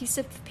black piece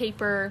of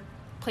paper,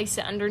 place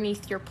it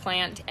underneath your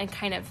plant, and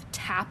kind of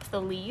tap the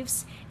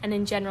leaves, and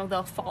in general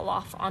they'll fall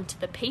off onto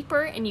the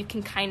paper and you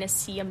can kind of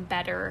see them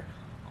better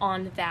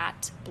on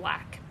that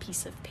black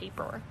piece of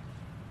paper.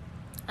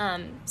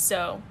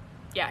 So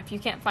yeah, if you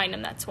can't find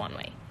them, that's one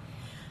way.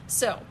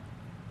 So,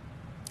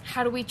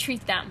 how do we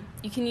treat them?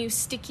 You can use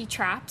sticky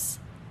traps.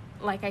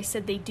 Like I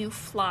said, they do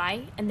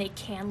fly, and they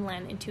can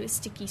land into a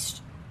sticky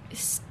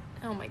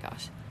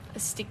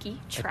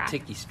trap. A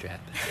ticky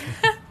strap.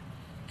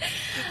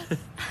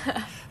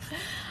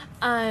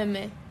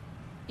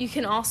 You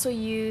can also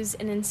use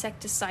an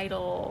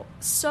insecticidal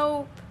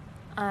soap,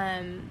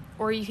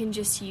 or you can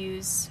just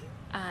use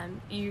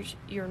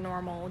your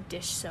normal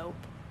dish soap.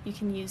 You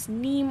can use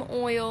neem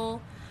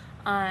oil.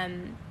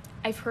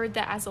 I've heard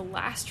that as a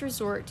last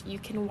resort, you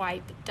can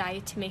wipe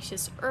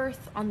diatomaceous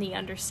earth on the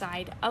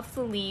underside of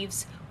the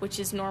leaves, which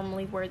is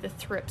normally where the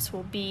thrips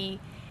will be,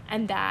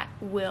 and that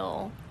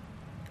will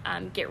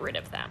get rid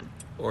of them.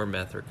 Or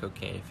meth or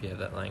cocaine if you have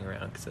that lying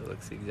around, because it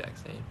looks the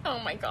exact same. Oh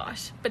my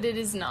gosh, but it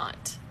is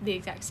not the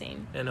exact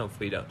same. And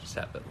hopefully you don't just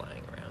have it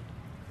lying around.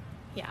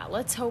 Yeah,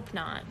 let's hope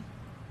not.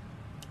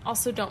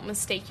 Also, don't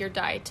mistake your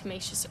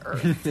diatomaceous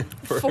earth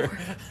for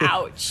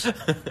ouch.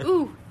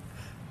 Ooh.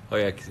 Oh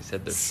yeah, because you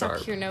said they're Suck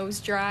sharp. your nose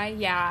dry.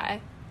 Yeah,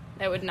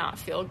 that would not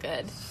feel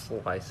good.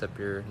 Slice up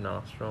your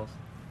nostrils.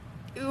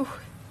 Ooh.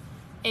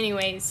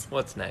 Anyways.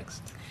 What's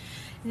next?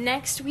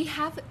 Next, we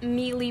have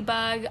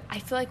mealybug. I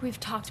feel like we've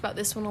talked about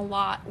this one a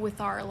lot with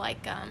our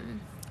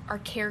our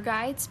care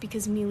guides,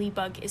 because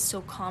mealybug is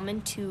so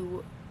common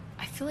to,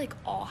 I feel like,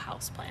 all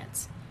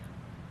houseplants.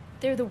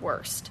 They're the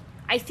worst.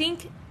 I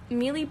think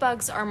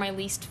mealybugs are my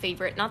least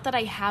favorite. Not that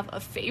I have a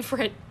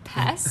favorite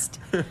pest,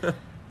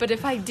 but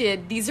if I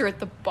did, these are at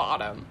the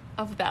bottom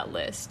of that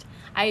list.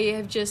 I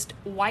have just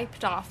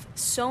wiped off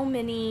so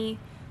many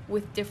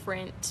with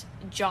different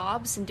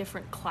jobs and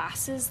different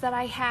classes that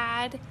I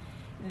had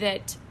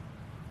that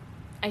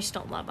I just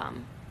don't love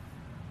them.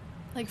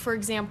 Like, for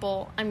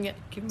example, I'm going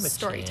to...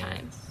 Story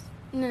time.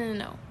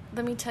 No.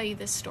 Let me tell you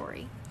this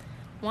story.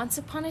 Once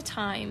upon a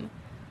time,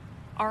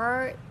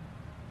 our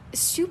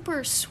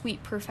super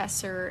sweet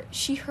professor,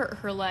 she hurt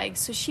her leg,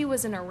 so she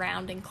wasn't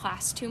around in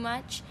class too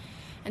much.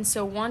 And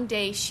so one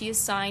day she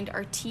assigned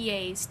our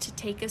TAs to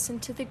take us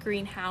into the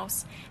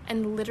greenhouse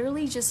and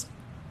literally just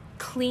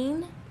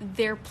clean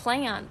their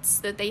plants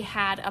that they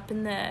had up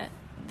in the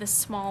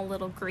small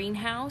little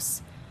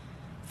greenhouse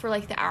for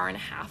like the hour and a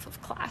half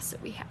of class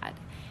that we had.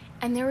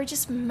 And there were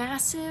just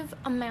massive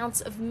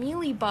amounts of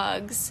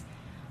mealybugs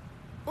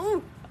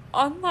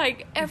on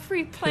like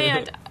every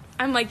plant.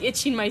 I'm like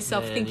itching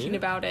myself thinking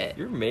about it.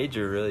 Your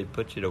major really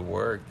put you to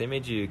work. They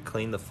made you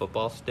clean the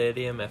football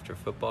stadium after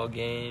football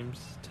games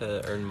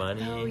to earn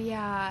money. Oh,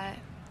 yeah.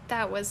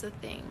 That was a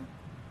thing.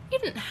 You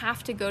didn't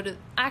have to go to...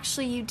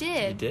 Actually, you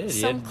did. You did.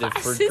 Some you had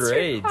classes for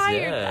grades,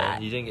 required yeah.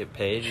 that. You didn't get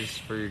paid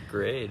just for your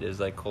grade. It was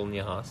like holding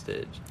you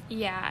hostage.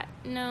 Yeah.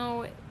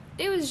 No,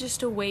 it was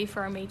just a way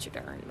for our major to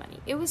earn money.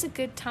 It was a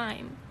good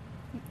time.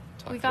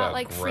 We got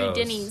like free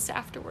Denny's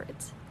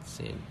afterwards.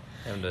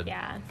 Having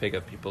to pick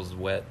up people's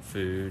wet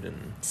food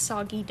and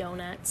soggy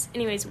donuts.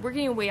 Anyways, we're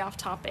getting way off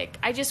topic.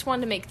 I just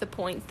wanted to make the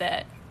point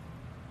that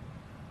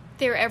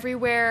they're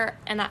everywhere,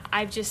 and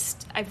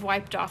I've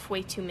wiped off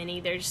way too many.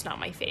 They're just not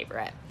my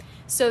favorite.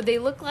 So they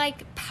look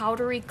like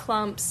powdery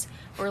clumps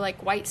or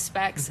like white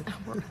specks.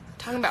 We're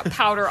talking about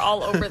powder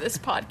all over this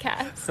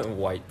podcast.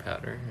 White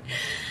powder.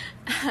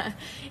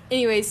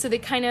 Anyway, so they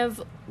kind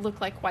of look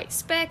like white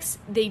specks.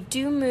 They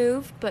do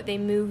move, but they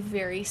move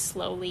very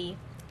slowly.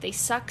 They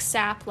suck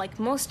sap like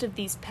most of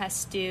these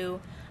pests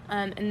do,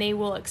 and they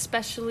will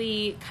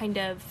especially kind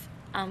of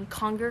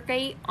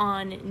congregate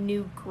on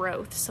new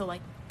growth, so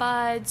like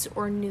buds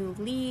or new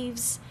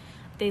leaves.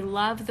 They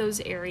love those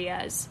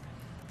areas.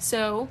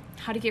 So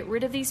how to get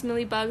rid of these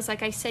mealybugs?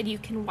 Like I said, you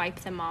can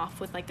wipe them off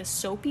with like a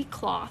soapy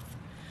cloth.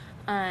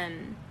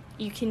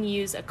 You can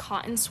use a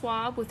cotton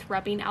swab with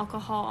rubbing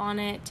alcohol on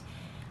it.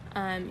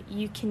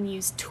 You can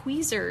use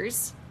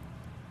tweezers.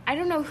 I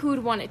don't know who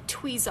would want to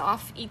tweeze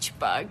off each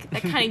bug.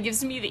 That kind of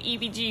gives me the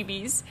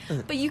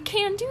EBGBs. But you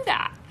can do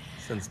that.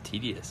 Sounds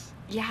tedious.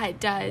 Yeah, it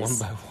does.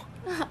 One by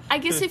one. I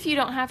guess if you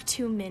don't have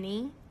too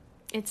many,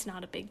 it's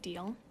not a big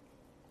deal.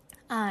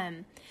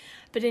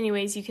 But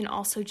anyways, you can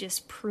also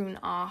just prune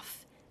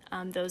off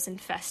those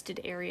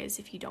infested areas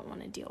if you don't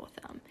want to deal with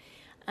them.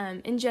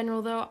 In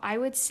general, though, I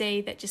would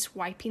say that just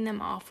wiping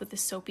them off with a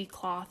soapy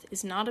cloth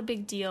is not a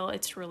big deal.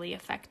 It's really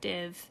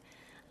effective.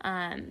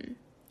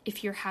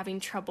 If you're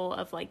having trouble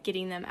of like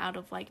getting them out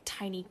of like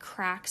tiny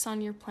cracks on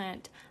your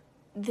plant,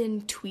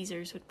 then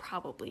tweezers would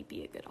probably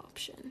be a good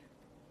option.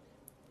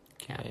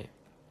 Okay.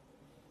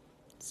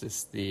 Is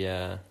this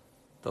the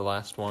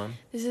last one?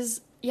 This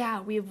is, yeah,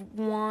 we have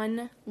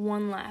one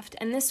left.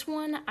 And this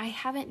one I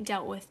haven't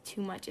dealt with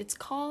too much. It's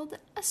called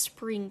a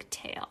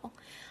springtail.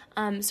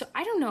 So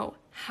I don't know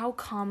how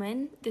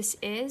common this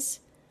is.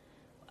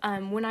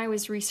 When I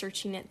was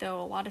researching it,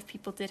 though, a lot of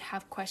people did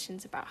have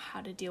questions about how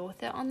to deal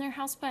with it on their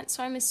houseplant,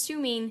 so I'm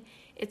assuming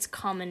it's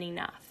common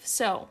enough.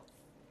 So,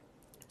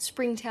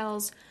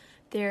 springtails,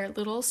 they're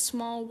little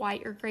small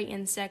white or gray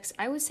insects.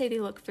 I would say they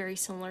look very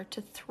similar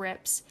to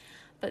thrips,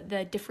 but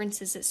the difference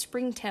is that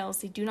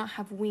springtails, they do not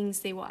have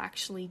wings, they will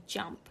actually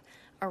jump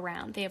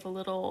around. They have a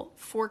little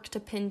forked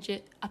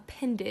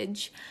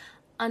appendage.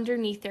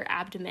 underneath their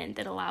abdomen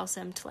that allows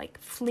them to like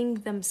fling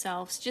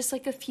themselves just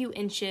like a few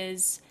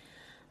inches.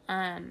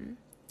 And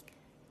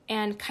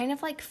kind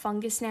of like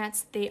fungus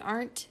gnats, they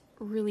aren't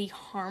really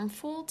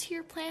harmful to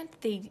your plant.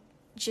 They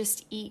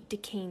just eat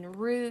decaying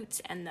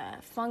roots and the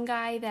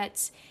fungi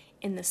that's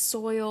in the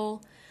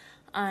soil.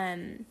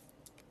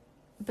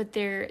 But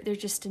they're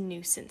just a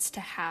nuisance to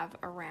have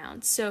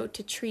around. So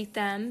to treat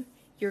them,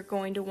 you're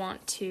going to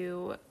want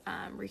to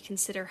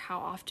reconsider how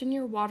often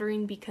you're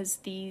watering, because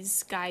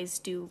these guys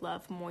do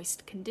love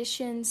moist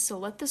conditions. So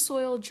let the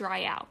soil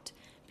dry out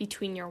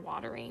between your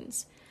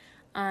waterings.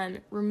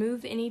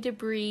 Remove any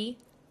debris,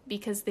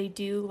 because they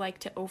do like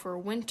to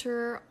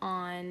overwinter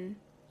on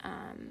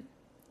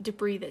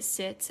debris that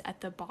sits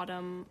at the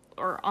bottom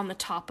or on the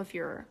top of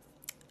your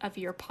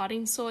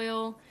potting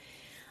soil.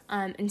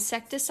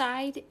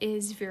 Insecticide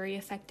is very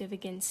effective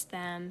against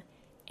them,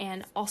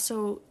 and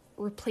also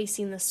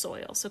replacing the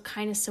soil. So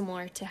kind of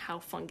similar to how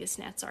fungus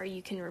gnats are,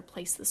 you can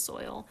replace the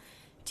soil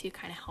to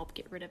kind of help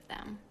get rid of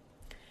them.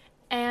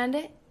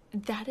 And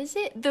that is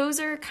it.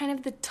 Those are kind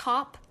of the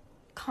top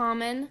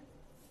common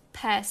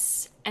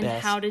pests and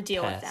how to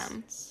deal with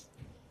them.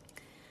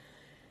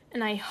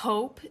 And I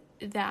hope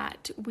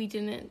that we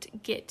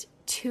didn't get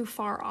too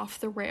far off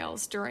the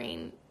rails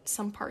during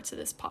some parts of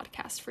this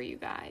podcast for you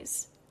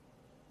guys.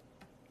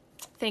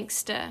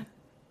 Thanks to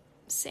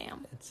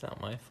Sam. It's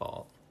not my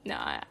fault. No,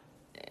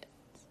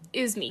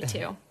 it was me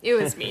too. It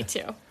was me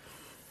too.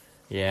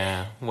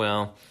 Yeah,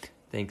 well,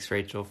 thanks,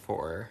 Rachel,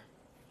 for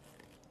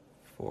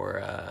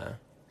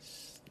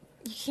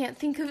You can't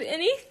think of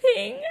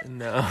anything.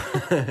 No.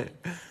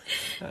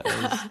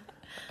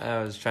 I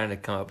was trying to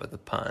come up with a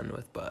pun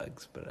with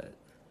bugs, but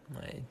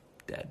my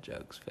dad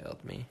jokes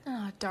failed me.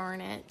 Oh,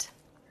 darn it.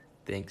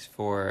 Thanks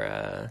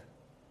for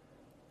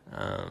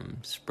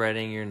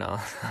spreading your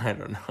knowledge. I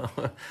don't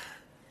know.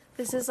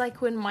 This is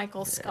like when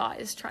Michael Scott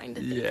is trying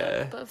to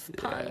think of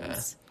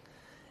puns.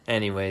 Yeah.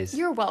 Anyways.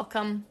 You're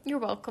welcome. You're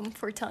welcome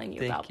for telling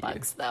you about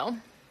bugs, though.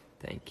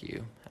 Thank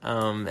you.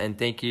 And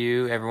thank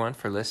you, everyone,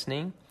 for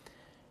listening.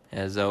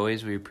 As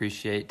always, we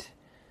appreciate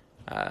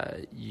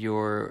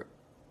your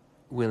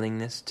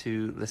willingness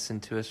to listen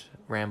to us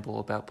ramble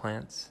about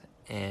plants,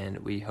 and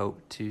we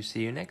hope to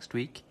see you next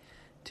week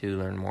to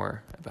learn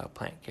more about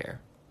plant care.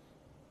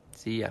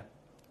 See ya.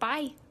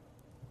 Bye.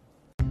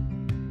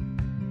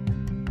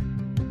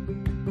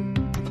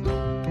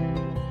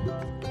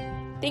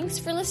 Thanks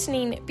for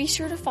listening. Be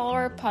sure to follow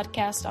our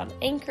podcast on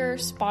Anchor,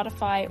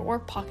 Spotify, or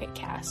Pocket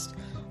Cast.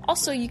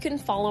 Also, you can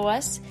follow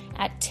us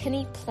at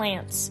Tenny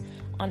Plants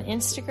on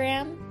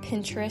Instagram,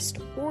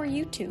 Pinterest, or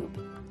YouTube.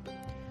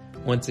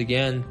 Once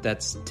again,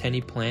 that's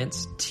Tenny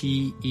Plants,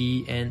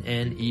 Tenney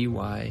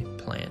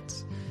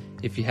Plants.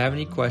 If you have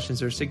any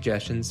questions or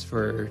suggestions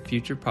for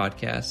future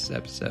podcast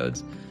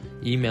episodes,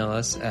 email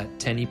us at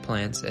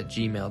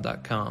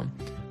tennyplants@gmail.com.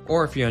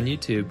 Or if you're on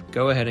YouTube,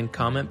 go ahead and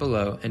comment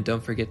below, and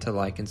don't forget to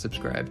like and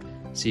subscribe.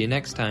 See you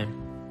next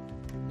time.